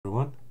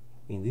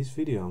In this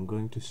video I'm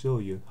going to show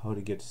you how to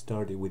get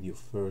started with your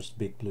first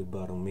Big Blue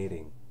Button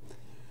meeting.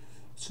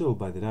 So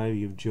by the time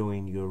you've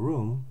joined your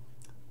room,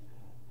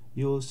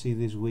 you'll see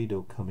this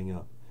window coming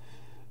up.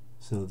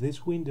 So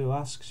this window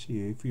asks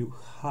you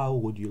how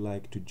would you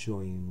like to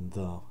join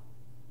the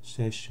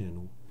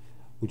session.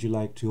 Would you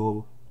like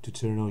to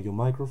turn on your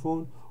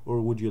microphone,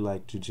 or would you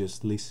like to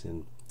just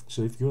listen?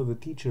 So if you're the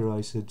teacher, I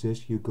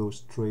suggest you go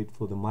straight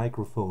for the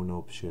microphone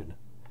option.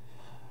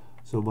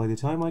 So by the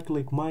time I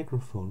click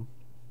microphone,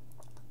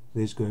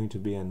 there's going to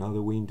be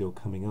another window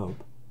coming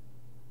up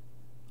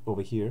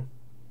over here.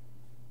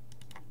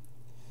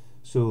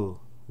 So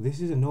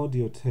this is an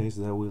audio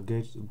test that will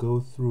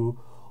go through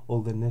all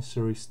the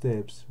necessary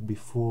steps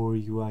before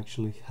you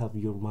actually have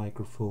your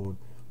microphone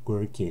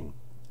working.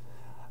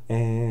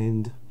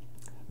 And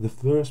the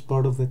first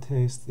part of the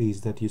test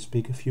is that you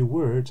speak a few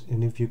words,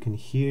 and if you can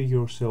hear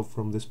yourself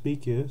from the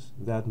speakers,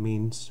 that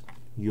means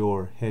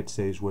your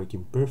headset is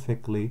working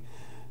perfectly.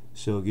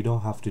 So you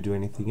don't have to do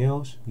anything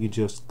else, you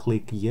just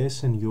click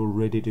yes and you're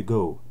ready to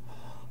go.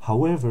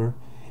 However,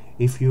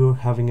 if you're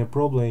having a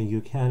problem and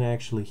you can't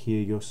actually hear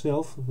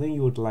yourself, then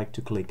you would like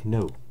to click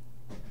no.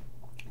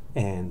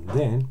 And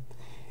then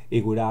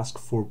it would ask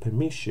for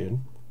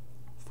permission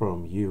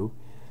from you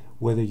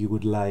whether you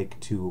would like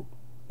to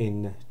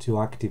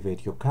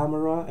activate your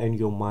camera and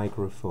your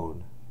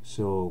microphone.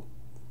 So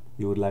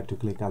you would like to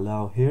click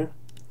allow here,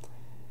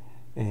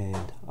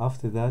 and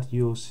after that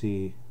you'll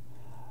see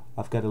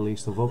I've got a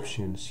list of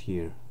options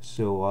here,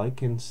 so I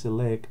can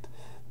select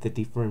the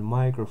different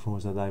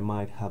microphones that I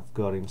might have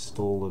got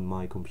installed on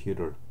my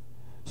computer.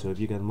 So if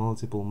you got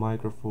multiple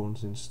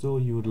microphones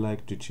installed, you would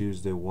like to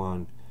choose the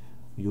one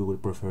you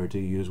would prefer to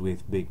use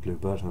with Big Blue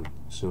Button.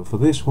 So for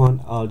this one,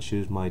 I'll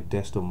choose my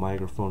desktop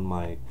microphone,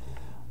 my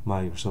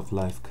Microsoft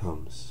Live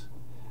Coms.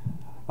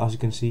 As you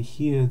can see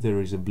here, there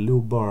is a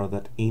blue bar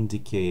that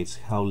indicates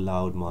how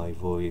loud my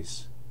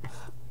voice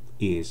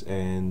is,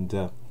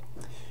 and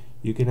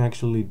you can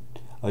actually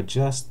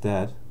adjust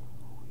that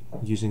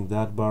using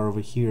that bar over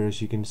here.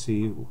 As you can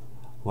see,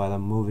 while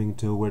I'm moving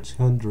towards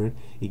 100,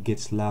 it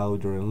gets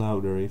louder and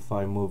louder. If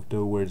I move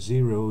towards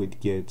 0, it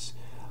gets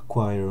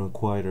quieter and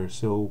quieter.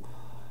 So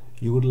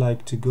you would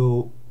like to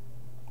go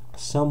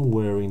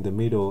somewhere in the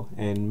middle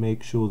and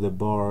make sure the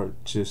bar,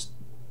 just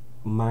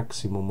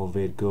maximum of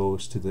it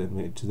goes to the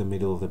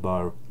middle of the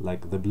bar,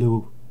 like the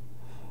blue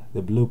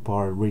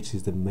part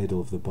reaches the middle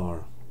of the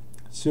bar.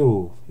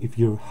 So if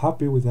you're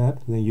happy with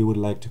that, then you would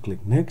like to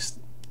click next,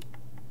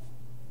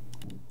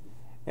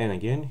 and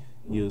again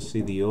you'll see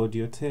the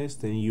audio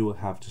test, and you will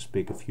have to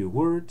speak a few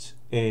words.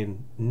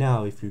 And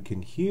now if you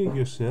can hear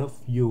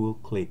yourself, you will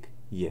click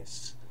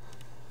yes.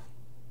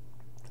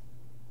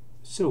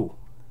 So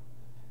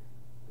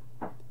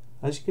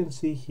as you can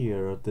see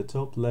here at the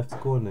top left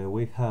corner,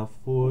 we have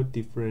 4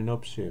 different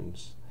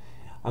options.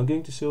 I'm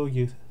going to show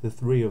you the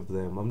 3 of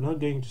them. I'm not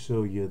going to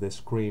show you the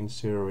screen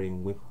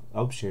sharing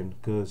option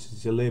because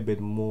it's a little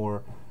bit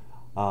more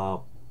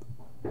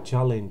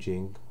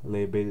challenging,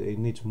 it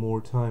needs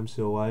more time,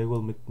 so I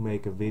will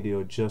make a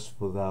video just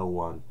for that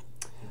one.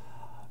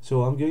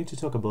 So I'm going to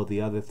talk about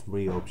the other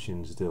 3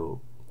 options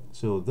though.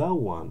 So that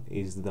one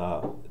is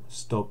the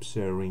stop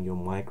sharing your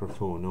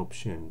microphone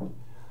option.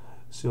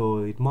 So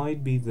it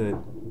might be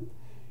that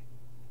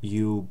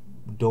you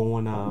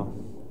don't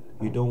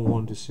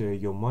want to share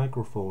your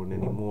microphone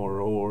anymore,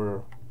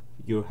 or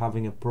you're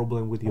having a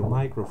problem with your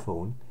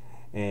microphone,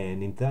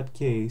 and in that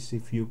case,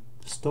 if you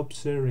stop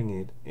sharing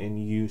it and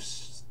you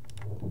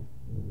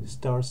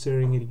start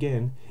sharing it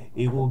again,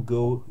 you will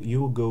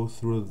go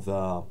through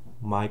the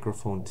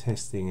microphone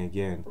testing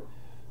again.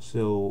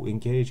 So in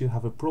case you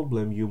have a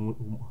problem,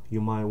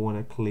 you might want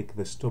to click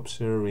the stop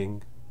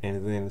sharing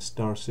and then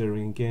start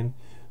sharing again,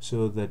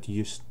 so that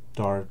you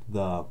start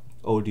the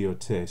audio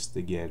test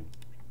again.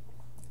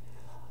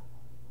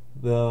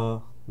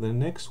 The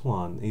next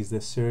one is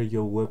the share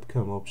your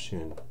webcam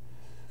option.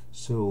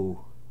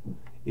 So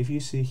if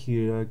you see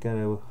here, I got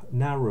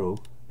an arrow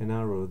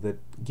that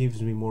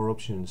gives me more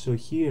options. So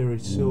here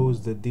it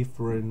shows the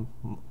different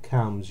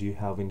cams you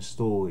have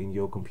installed in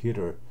your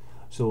computer.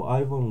 So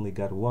I've only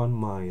got one,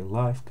 my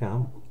live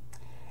cam,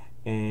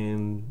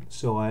 and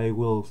so I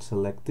will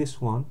select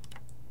this one.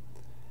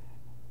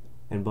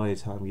 And by the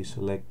time you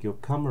select your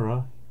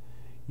camera,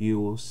 you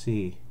will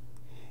see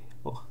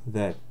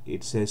that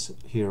it says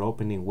here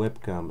opening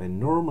webcam, and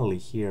normally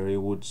here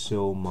it would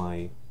show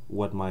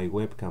what my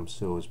webcam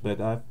shows,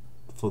 but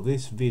for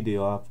this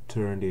video I've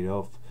turned it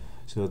off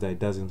so that it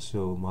doesn't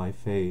show my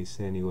face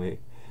anyway.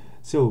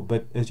 So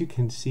but as you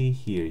can see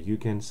here, you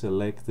can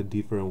select the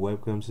different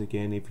webcams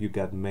again if you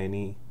got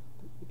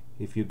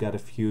a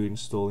few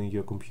installed in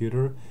your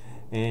computer,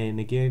 and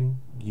again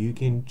you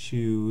can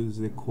choose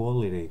the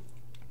quality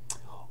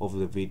of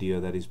the video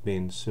that is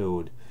being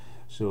showed.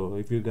 So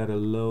if you got a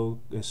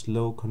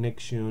slow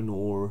connection,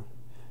 or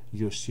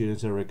your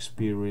students are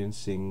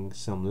experiencing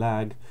some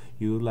lag,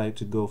 you would like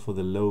to go for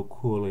the low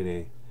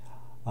quality.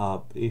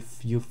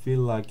 If you feel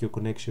like your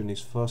connection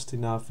is fast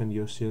enough and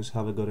your students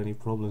haven't got any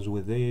problems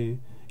with it,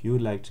 you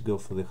would like to go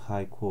for the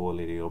high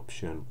quality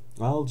option.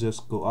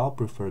 I'll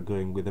prefer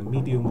going with a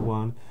medium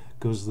one,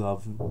 because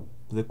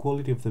the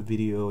quality of the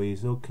video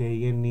is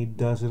okay and it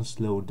doesn't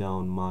slow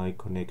down my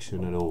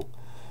connection at all.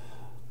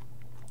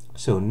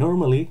 So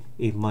normally,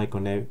 if my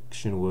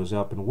connection was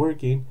up and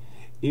working,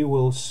 it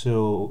will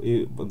show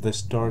the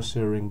start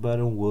sharing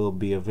button will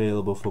be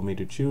available for me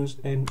to choose,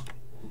 and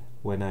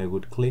when I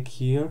would click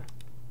here,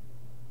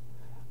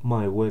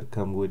 my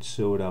webcam would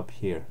show up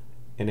here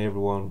and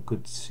everyone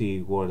could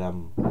see what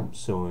I'm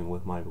showing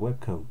with my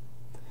webcam.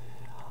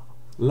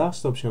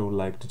 Last option I would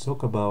like to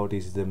talk about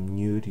is the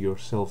mute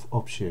yourself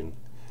option.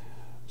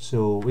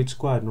 So it's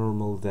quite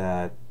normal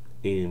that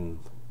in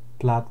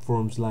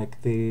platforms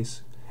like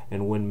this,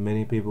 and when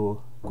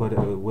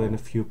a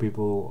few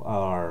people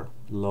are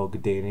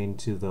logged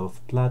into the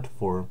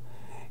platform,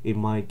 it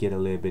might get a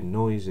little bit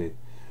noisy.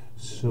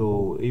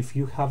 So if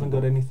you haven't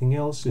got anything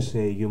else to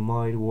say, you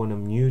might want to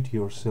mute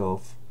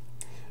yourself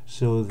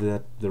so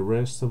that the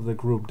rest of the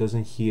group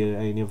doesn't hear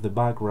any of the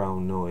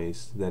background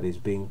noise that is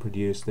being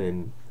produced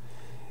and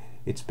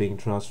it's being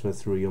transferred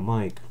through your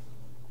mic.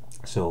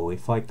 So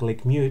if I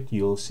click mute,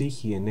 you'll see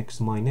here next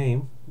to my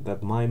name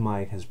that my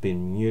mic has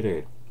been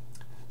muted.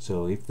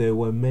 So if there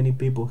were many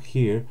people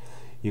here,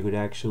 you could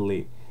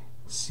actually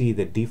see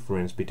the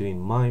difference between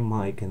my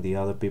mic and the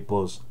other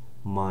people's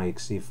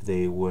mics if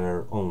they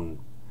were on.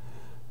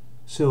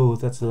 So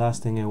that's the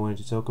last thing I wanted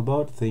to talk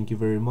about. Thank you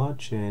very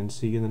much and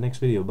see you in the next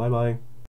video. Bye bye.